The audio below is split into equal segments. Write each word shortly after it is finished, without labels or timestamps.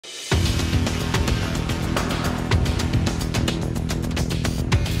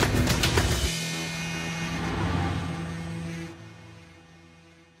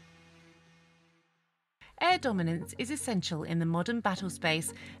dominance is essential in the modern battle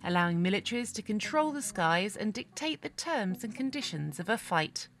space, allowing militaries to control the skies and dictate the terms and conditions of a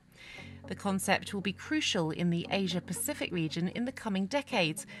fight. The concept will be crucial in the Asia-Pacific region in the coming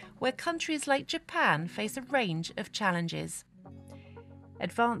decades, where countries like Japan face a range of challenges.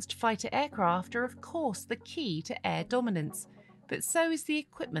 Advanced fighter aircraft are of course the key to air dominance, but so is the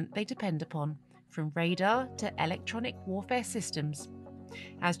equipment they depend upon, from radar to electronic warfare systems.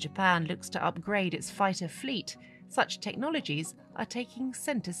 As Japan looks to upgrade its fighter fleet, such technologies are taking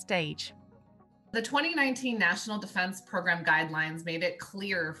centre stage. The 2019 National Defense Program Guidelines made it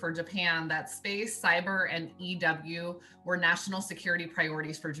clear for Japan that space, cyber, and EW were national security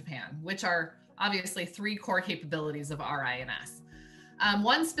priorities for Japan, which are obviously three core capabilities of RI&S.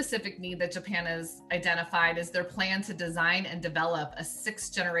 One specific need that Japan has identified is their plan to design and develop a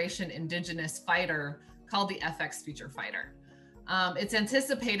sixth-generation indigenous fighter called the FX Future Fighter. It's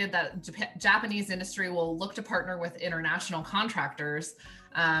anticipated that Japanese industry will look to partner with international contractors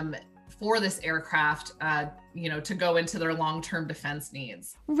for this aircraft, to go into their long-term defense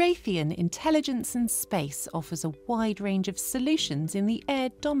needs. Raytheon Intelligence Space offers a wide range of solutions in the air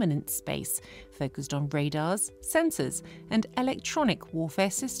dominance space, focused on radars, sensors, and electronic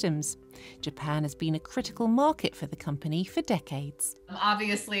warfare systems. Japan has been a critical market for the company for decades.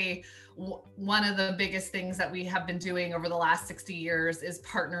 Obviously, one of the biggest things that we have been doing over the last 60 years is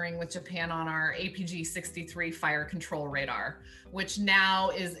partnering with Japan on our APG-63 fire control radar, which now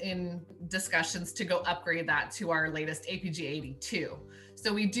is in discussions to go upgrade that to our latest APG-82.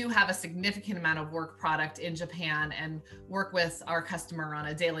 So we do have a significant amount of work product in Japan and work with our customer on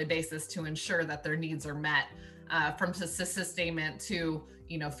a daily basis to ensure that their needs are met, from sustainment to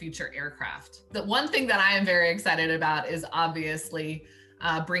future aircraft. The one thing that I am very excited about is obviously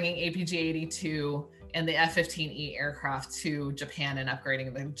bringing APG-82 and the F-15E aircraft to Japan and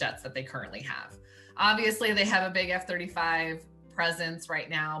upgrading the jets that they currently have. Obviously, they have a big F-35 presence right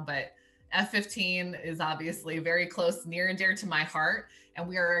now, but F-15 is obviously very close, near and dear to my heart. And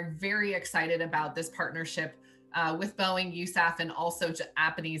we are very excited about this partnership with Boeing, USAF, and also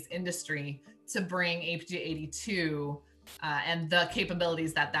Japanese industry to bring APG-82 and the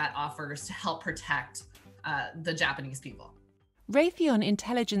capabilities that offers to help protect the Japanese people. Raytheon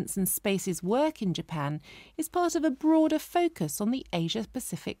Intelligence Space's work in Japan is part of a broader focus on the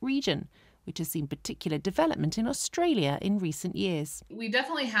Asia-Pacific region, which has seen particular development in Australia in recent years. We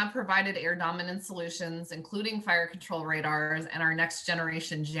definitely have provided air dominance solutions, including fire control radars and our next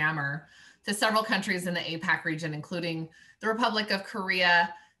generation jammer, to several countries in the APAC region, including the Republic of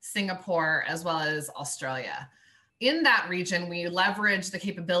Korea, Singapore, as well as Australia. In that region, we leverage the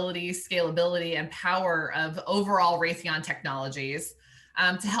capabilities, scalability, and power of overall Raytheon technologies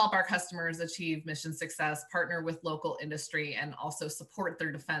to help our customers achieve mission success, partner with local industry, and also support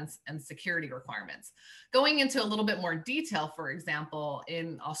their defense and security requirements. Going into a little bit more detail, for example,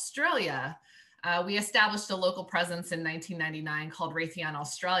 in Australia, we established a local presence in 1999 called Raytheon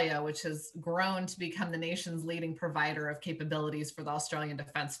Australia, which has grown to become the nation's leading provider of capabilities for the Australian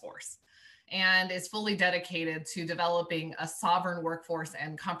Defence Force, and is fully dedicated to developing a sovereign workforce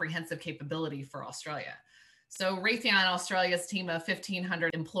and comprehensive capability for Australia. So Raytheon Australia's team of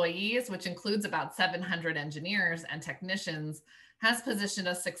 1,500 employees, which includes about 700 engineers and technicians, has positioned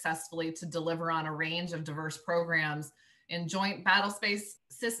us successfully to deliver on a range of diverse programs in joint battle space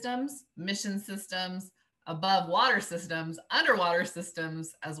systems, mission systems, above water systems, underwater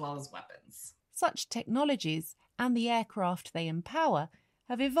systems, as well as weapons. Such technologies and the aircraft they empower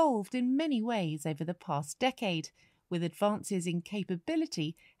have evolved in many ways over the past decade, with advances in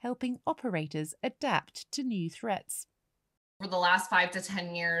capability helping operators adapt to new threats. Over the last 5 to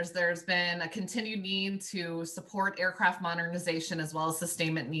 10 years, there's been a continued need to support aircraft modernization as well as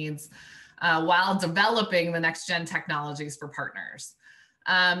sustainment needs while developing the next gen technologies for partners.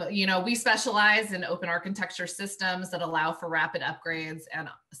 We specialize in open architecture systems that allow for rapid upgrades and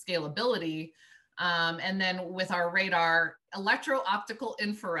scalability. And then with our radar, electro-optical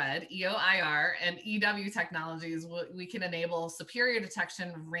infrared, EOIR, and EW technologies, we can enable superior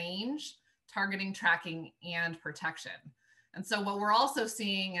detection, range, targeting, tracking, and protection. And so what we're also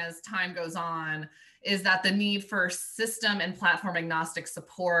seeing as time goes on is that the need for system and platform agnostic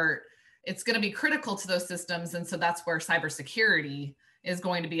support, it's going to be critical to those systems. And so that's where cybersecurity is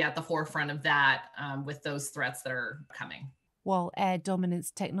going to be at the forefront of that with those threats that are coming. While air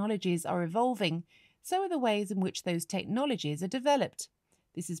dominance technologies are evolving, so are the ways in which those technologies are developed.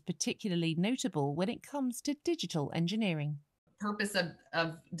 This is particularly notable when it comes to digital engineering. purpose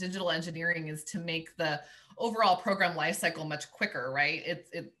of digital engineering is to make the overall program lifecycle much quicker, right?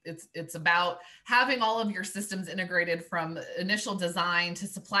 It's about having all of your systems integrated from initial design to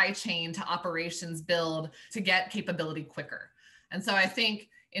supply chain to operations build to get capability quicker. And so I think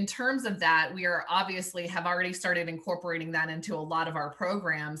in terms of that, we are obviously have already started incorporating that into a lot of our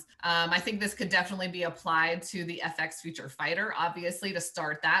programs. I think this could definitely be applied to the FX Future Fighter, obviously, to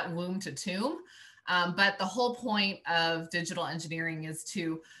start that womb to tomb. But the whole point of digital engineering is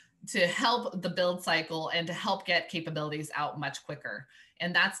to help the build cycle and to help get capabilities out much quicker.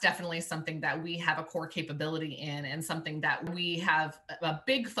 And that's definitely something that we have a core capability in, and something that we have a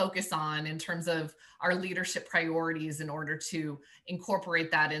big focus on in terms of our leadership priorities in order to incorporate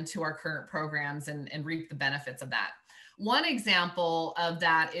that into our current programs and reap the benefits of that. One example of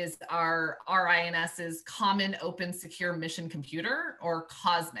that is our RI&S's Common Open Secure Mission Computer, or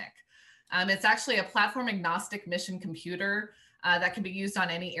COSMIC. It's actually a platform agnostic mission computer that can be used on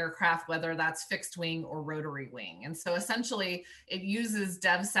any aircraft, whether that's fixed wing or rotary wing. And so essentially it uses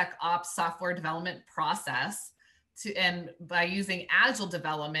DevSecOps software development process and by using agile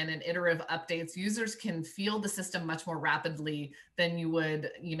development and iterative updates, users can field the system much more rapidly than you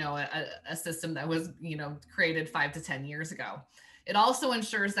would, a system that was, created 5 to 10 years ago. It also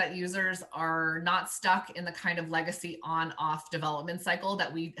ensures that users are not stuck in the kind of legacy on-off development cycle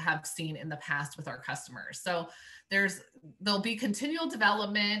that we have seen in the past with our customers. So there'll be continual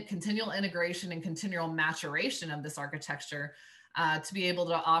development, continual integration, and continual maturation of this architecture to be able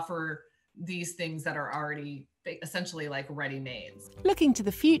to offer these things that are already essentially like ready-made. Looking to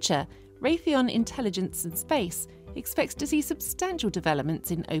the future, Raytheon Intelligence Space expects to see substantial developments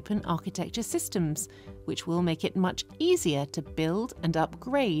in open architecture systems, which will make it much easier to build and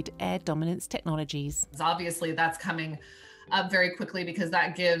upgrade air dominance technologies. Obviously, that's coming up very quickly because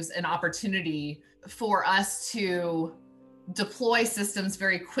that gives an opportunity for us to deploy systems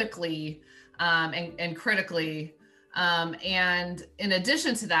very quickly and critically. And in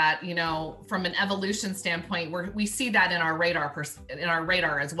addition to that, from an evolution standpoint, we see that in our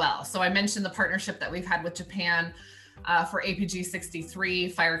radar as well. So I mentioned the partnership that we've had with Japan for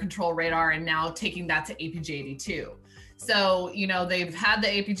APG-63 fire control radar, and now taking that to APG-82. So, they've had the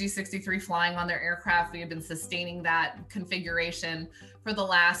APG-63 flying on their aircraft. We have been sustaining that configuration for the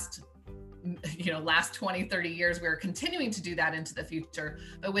last 20, 30 years. We're continuing to do that into the future.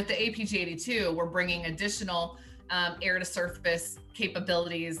 But with the APG-82, we're bringing additional air-to-surface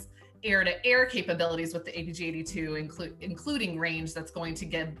capabilities, air-to-air capabilities with the APG-82, including range that's going to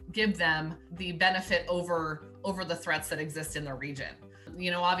give them the benefit over the threats that exist in the region.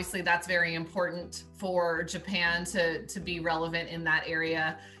 Obviously that's very important for Japan to be relevant in that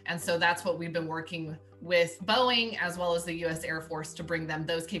area. And so that's what we've been working with Boeing as well as the U.S. Air Force to bring them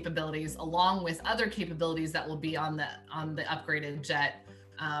those capabilities, along with other capabilities that will be on the upgraded jet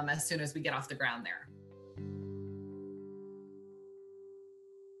as soon as we get off the ground there.